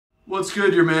What's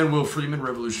good? Your man Will Freeman,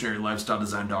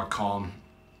 revolutionarylifestyledesign.com,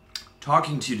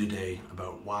 talking to you today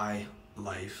about why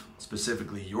life,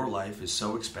 specifically your life, is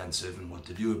so expensive and what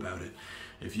to do about it.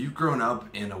 If you've grown up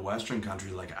in a Western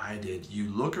country like I did,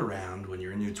 you look around when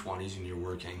you're in your 20s and you're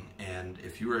working, and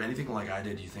if you were anything like I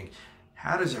did, you think,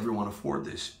 how does everyone afford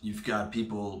this? You've got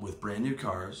people with brand new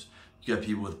cars, you've got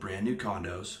people with brand new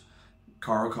condos.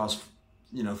 Car will cost,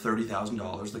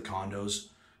 $30,000. The condos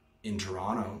in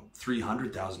Toronto,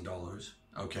 $300,000,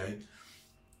 okay?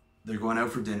 They're going out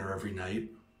for dinner every night.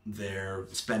 They're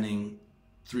spending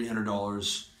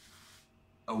 $300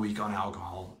 a week on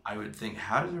alcohol. I would think,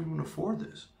 how does everyone afford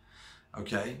this?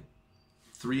 Okay,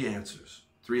 three answers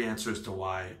to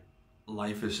why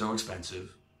life is so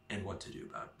expensive and what to do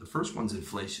about it. The first one's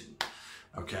inflation,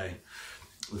 okay?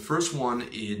 The first one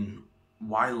in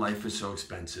why life is so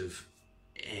expensive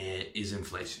is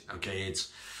inflation, okay?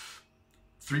 It's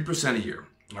 3% a year.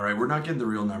 All right, we're not getting the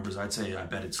real numbers. I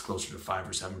bet it's closer to 5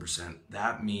 or 7%.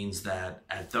 That means that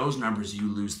at those numbers,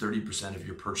 you lose 30% of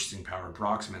your purchasing power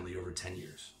approximately over 10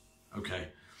 years. Okay,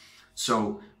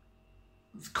 so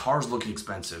cars look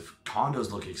expensive, condos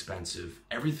look expensive,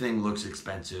 everything looks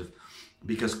expensive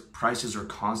because prices are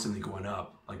constantly going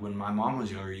up. Like when my mom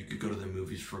was younger, you could go to the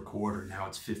movies for a quarter. Now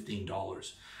it's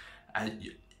 $15.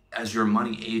 As your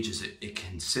money ages, it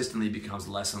consistently becomes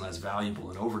less and less valuable.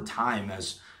 And over time,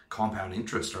 as compound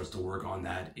interest starts to work on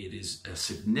that, it is a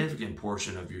significant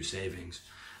portion of your savings,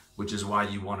 which is why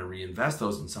you want to reinvest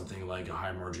those in something like a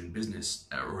high margin business,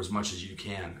 or as much as you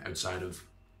can outside of,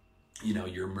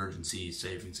 your emergency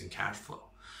savings and cash flow.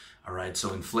 All right.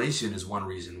 So inflation is one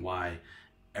reason why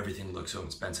everything looks so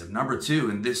expensive. Number two,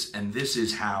 and this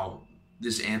is how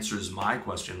this answers my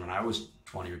question when I was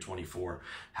 20 or 24,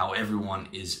 how everyone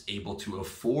is able to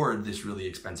afford this really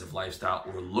expensive lifestyle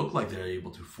or look like they're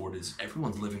able to afford it, is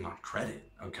everyone's living on credit,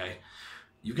 okay?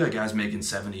 You've got guys making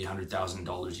 $70,000,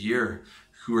 $100,000 a year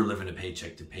who are living a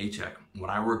paycheck to paycheck. When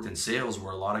I worked in sales,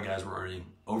 where a lot of guys were earning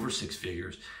over six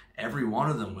figures, every one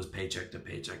of them was paycheck to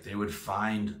paycheck. They would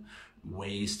find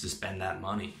ways to spend that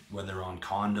money, whether on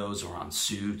condos or on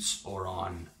suits or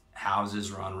on houses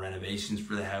or on renovations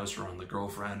for the house or on the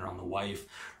girlfriend or on the wife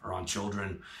or on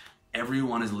children.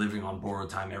 Everyone is living on borrowed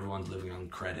time. Everyone's living on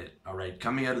credit. All right.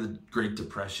 Coming out of the Great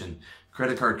Depression,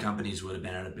 credit card companies would have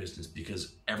been out of business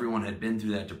because everyone had been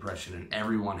through that depression and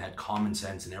everyone had common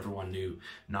sense and everyone knew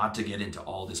not to get into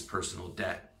all this personal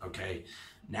debt. Okay.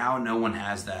 Now no one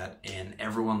has that and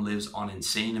everyone lives on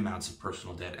insane amounts of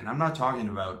personal debt. And I'm not talking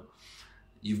about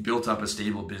you've built up a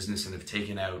stable business and have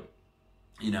taken out,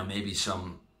 maybe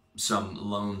some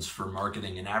loans for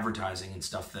marketing and advertising and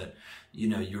stuff that,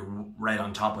 you're right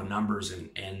on top of numbers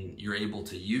and you're able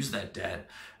to use that debt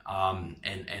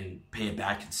and pay it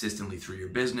back consistently through your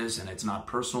business and it's not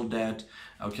personal debt.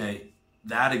 Okay.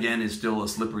 That again is still a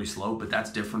slippery slope, but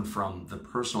that's different from the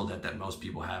personal debt that most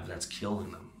people have that's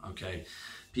killing them. Okay.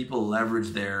 People leverage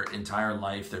their entire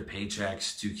life, their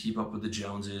paychecks to keep up with the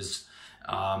Joneses.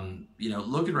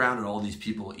 Look around at all these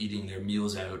people eating their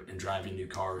meals out and driving new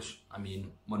cars. I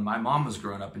mean, when my mom was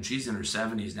growing up and she's in her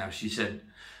 70s now, she said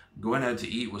going out to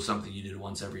eat was something you did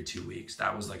once every 2 weeks.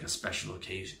 That was like a special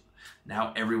occasion.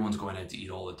 Now everyone's going out to eat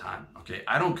all the time. Okay.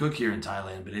 I don't cook here in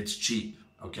Thailand, but it's cheap.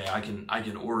 Okay. I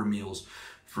can order meals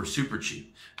for super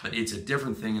cheap, but it's a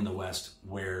different thing in the West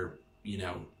where,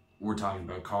 we're talking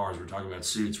about cars, we're talking about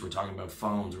suits, we're talking about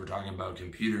phones, we're talking about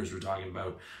computers, we're talking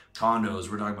about condos,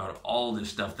 we're talking about all this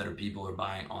stuff that people are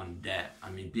buying on debt. I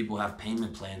mean, people have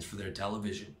payment plans for their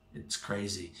television. It's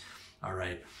crazy. All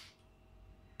right.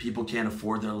 People can't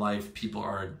afford their life. People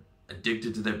are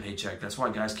addicted to their paycheck. That's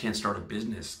why guys can't start a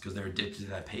business, because they're addicted to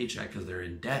that paycheck because they're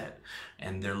in debt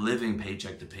and they're living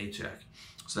paycheck to paycheck.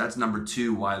 So that's number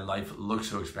two, why life looks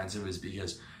so expensive, is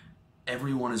because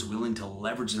everyone is willing to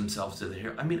leverage themselves to the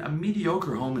hair. I mean, a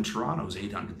mediocre home in Toronto is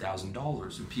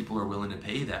 $800,000 and people are willing to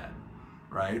pay that,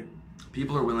 right?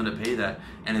 People are willing to pay that.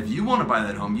 And if you want to buy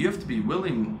that home, you have to be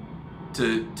willing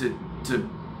to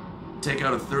take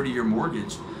out a 30-year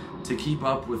mortgage to keep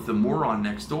up with the moron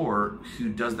next door who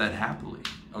does that happily,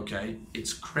 okay?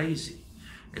 It's crazy.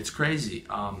 It's crazy.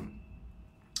 And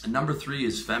number three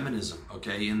is feminism,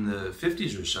 okay? In the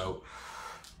 50s or so,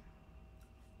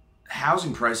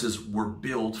 housing prices were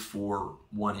built for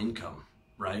one income,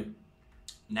 right?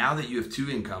 Now that you have two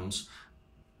incomes,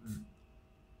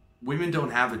 women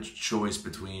don't have a choice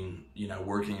between,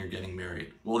 working or getting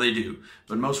married. Well, they do,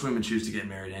 but most women choose to get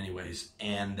married anyways,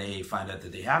 and they find out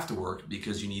that they have to work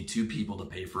because you need two people to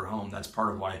pay for a home. That's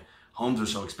part of why homes are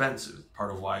so expensive,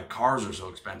 part of why cars are so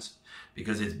expensive,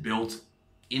 because it's built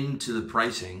into the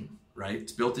pricing, right?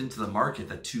 It's built into the market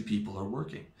that two people are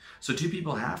working. So two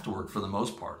people have to work for the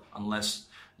most part, unless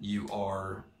you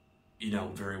are,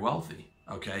 very wealthy.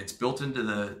 Okay, it's built into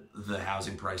the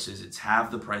housing prices. It's half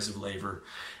the price of labor,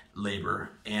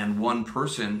 and one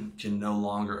person can no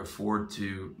longer afford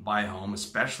to buy a home,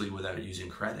 especially without using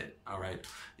credit. All right,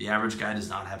 the average guy does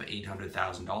not have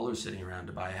 $800,000 sitting around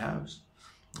to buy a house,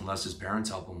 unless his parents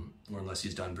help him or unless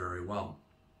he's done very well.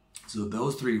 So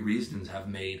those three reasons have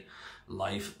made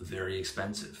life very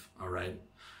expensive. All right.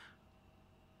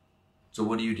 So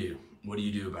what do you do? What do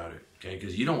you do about it? Okay,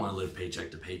 because you don't want to live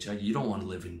paycheck to paycheck. You don't want to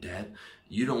live in debt.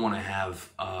 You don't want to have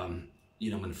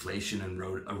inflation and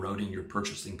eroding your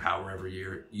purchasing power every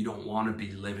year. You don't want to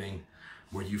be living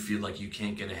where you feel like you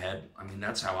can't get ahead. I mean,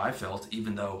 that's how I felt,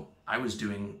 even though I was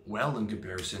doing well in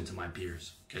comparison to my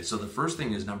peers. Okay, so the first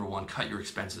thing is, number one, cut your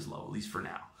expenses low, at least for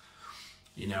now.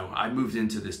 I moved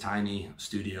into this tiny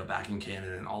studio back in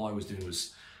Canada, and all I was doing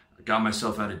was got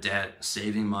myself out of debt,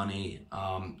 saving money,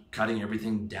 cutting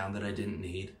everything down that I didn't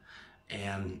need,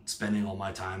 and spending all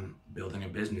my time building a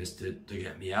business to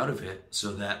get me out of it,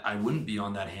 so that I wouldn't be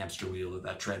on that hamster wheel or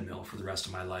that treadmill for the rest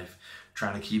of my life,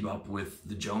 trying to keep up with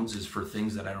the Joneses for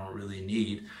things that I don't really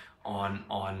need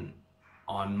on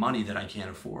money that I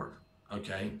can't afford.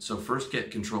 Okay, so first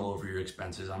get control over your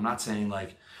expenses. I'm not saying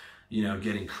like,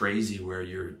 getting crazy where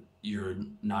you're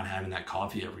not having that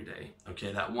coffee every day.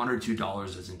 Okay, that $1 or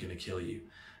 $2 isn't going to kill you,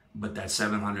 but that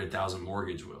 $700,000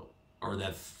 mortgage will, or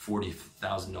that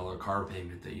 $40,000 car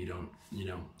payment that you don't,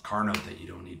 car note that you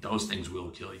don't need. Those things will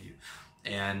kill you,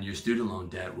 and your student loan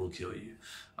debt will kill you.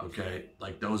 Okay,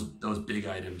 like those big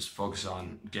items. Focus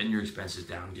on getting your expenses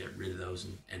down, get rid of those,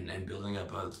 and building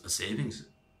up a savings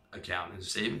account and a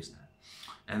savings net.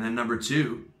 And then number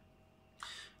two,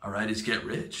 all right, is get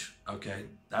rich. Okay,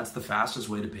 that's the fastest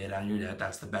way to pay down your debt.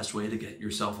 That's the best way to get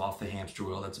yourself off the hamster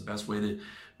wheel. That's the best way to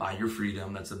buy your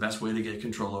freedom. That's the best way to get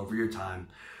control over your time.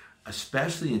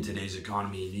 Especially in today's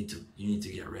economy, you need to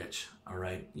get rich. All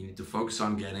right, you need to focus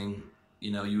on getting.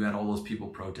 You had all those people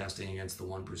protesting against the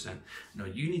 1%. No,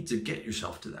 you need to get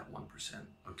yourself to that 1%.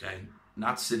 Okay,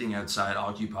 not sitting outside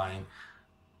occupying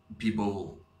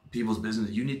people's business.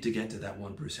 You need to get to that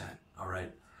 1%. All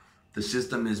right. The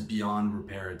system is beyond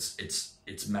repair.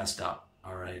 It's messed up.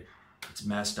 All right, it's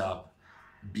messed up,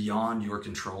 beyond your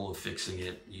control of fixing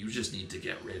it. You just need to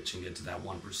get rich and get to that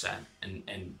 1%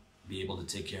 and be able to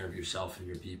take care of yourself and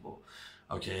your people.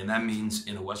 Okay, and that means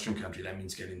in a Western country, that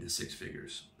means getting to 6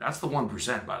 figures. That's the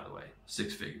 1%, by the way,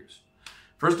 6 figures.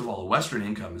 First of all, the Western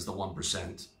income is the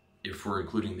 1% if we're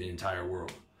including the entire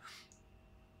world.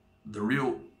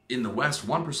 In the West,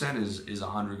 1% is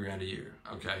 100 grand a year.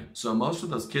 Okay, so most of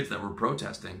those kids that were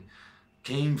protesting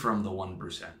came from the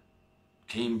 1%,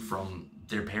 came from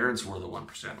their parents were the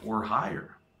 1% or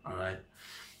higher. All right,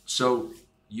 so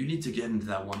you need to get into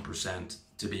that 1%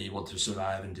 to be able to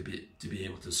survive and to be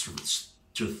able to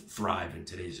thrive in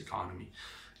today's economy.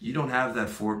 You don't have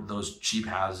those cheap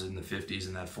houses in the 50s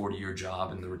and that 40-year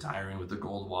job and the retiring with the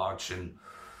gold watch and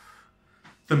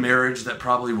the marriage that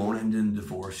probably won't end in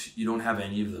divorce. You don't have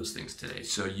any of those things today.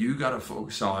 So you got to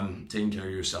focus on taking care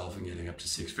of yourself and getting up to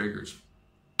 6 figures.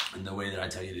 And the way that I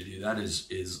tell you to do that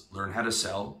is learn how to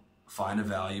sell, find a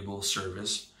valuable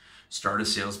service, start a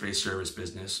sales-based service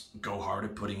business, go hard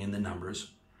at putting in the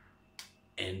numbers,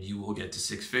 and you will get to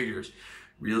 6 figures.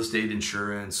 Real estate,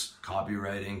 insurance,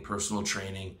 copywriting, personal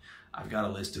training. I've got a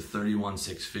list of 31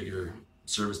 6-figure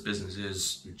service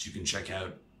businesses that you can check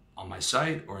out on my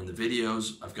site or in the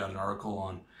videos. I've got an article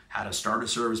on how to start a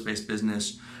service-based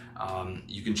business.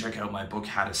 You can check out my book,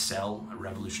 How to Sell, at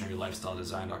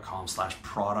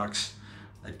revolutionarylifestyledesign.com/products.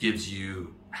 That gives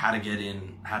you how to get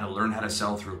in, how to learn how to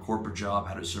sell through a corporate job,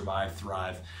 how to survive,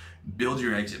 thrive, build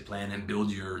your exit plan, and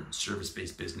build your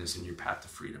service-based business and your path to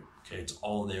freedom. Okay, it's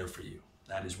all there for you.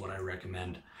 That is what I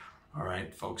recommend. All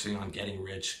right, focusing on getting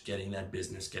rich, getting that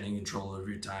business, getting control over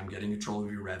your time, getting control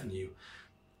of your revenue.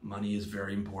 Money is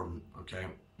very important, okay?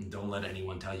 And don't let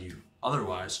anyone tell you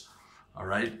otherwise, all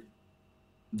right?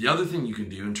 The other thing you can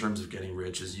do in terms of getting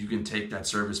rich is you can take that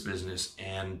service business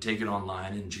and take it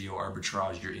online and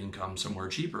geo-arbitrage your income somewhere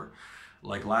cheaper,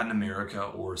 like Latin America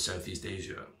or Southeast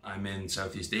Asia. I'm in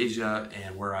Southeast Asia,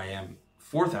 and where I am,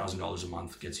 $4,000 a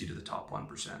month gets you to the top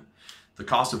 1%. The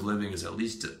cost of living is at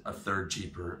least a third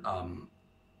cheaper.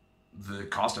 The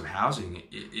cost of housing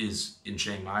is in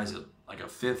Chiang Mai is like a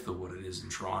fifth of what it is in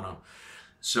Toronto.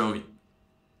 So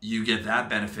you get that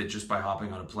benefit just by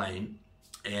hopping on a plane.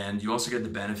 And you also get the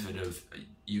benefit of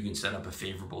you can set up a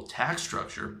favorable tax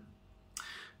structure,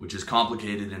 which is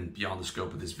complicated and beyond the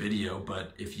scope of this video.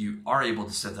 But if you are able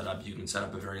to set that up, you can set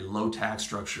up a very low tax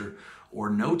structure or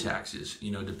no taxes,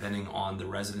 depending on the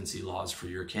residency laws for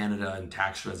your Canada and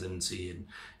tax residency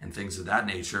and things of that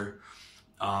nature.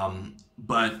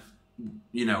 But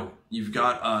you've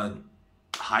got a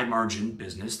high margin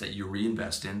business that you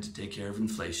reinvest in to take care of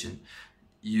inflation.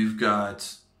 You've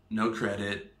got no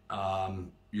credit.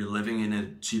 You're living in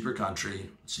a cheaper country,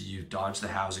 so you've dodged the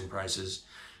housing prices.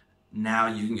 Now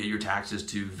you can get your taxes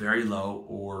to very low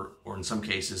or in some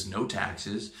cases no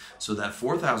taxes. So that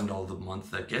 $4,000 a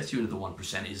month that gets you into the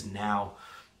 1% is now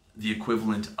the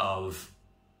equivalent of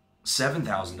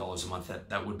 $7,000 a month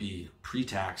that would be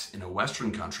pre-tax in a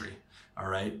Western country, all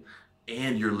right?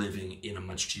 And you're living in a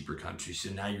much cheaper country. So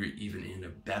now you're even in a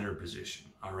better position,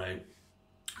 all right?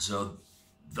 So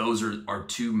those are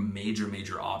two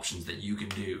major options that you can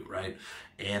do, right?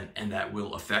 And that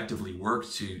will effectively work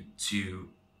to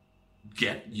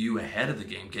get you ahead of the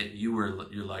game, get you where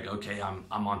you're like, okay,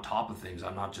 I'm on top of things.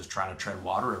 I'm not just trying to tread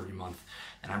water every month,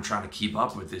 and I'm trying to keep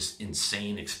up with this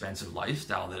insane expensive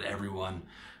lifestyle that everyone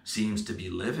seems to be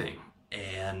living.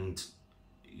 And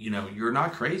you're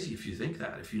not crazy if you think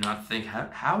that. If you not think,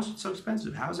 how's it so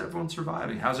expensive? How's everyone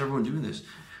surviving? How's everyone doing this?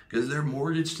 Because they're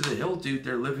mortgaged to the hill, dude.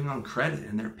 They're living on credit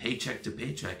and they're paycheck to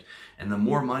paycheck. And the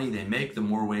more money they make, the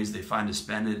more ways they find to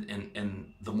spend it,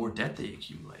 and the more debt they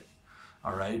accumulate.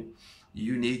 All right?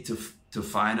 You need to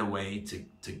find a way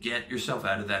to get yourself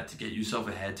out of that, to get yourself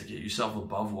ahead, to get yourself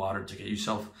above water, to get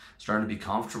yourself starting to be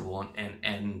comfortable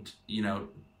and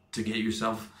to get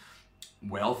yourself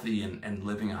wealthy and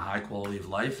living a high quality of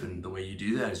life. And the way you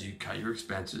do that is you cut your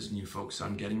expenses and you focus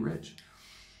on getting rich.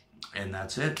 And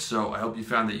that's it. So I hope you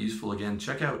found that useful. Again,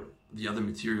 check out the other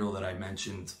material that I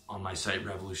mentioned on my site,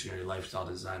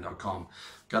 revolutionarylifestyledesign.com.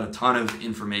 Got a ton of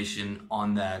information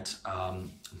on that.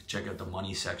 Check out the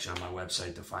money section on my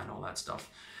website to find all that stuff.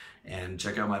 And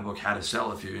check out my book, How to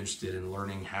Sell, if you're interested in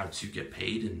learning how to get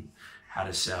paid and how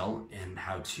to sell and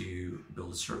how to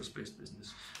build a service-based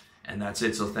business. And that's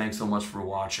it. So thanks so much for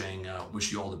watching.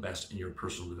 Wish you all the best in your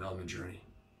personal development journey.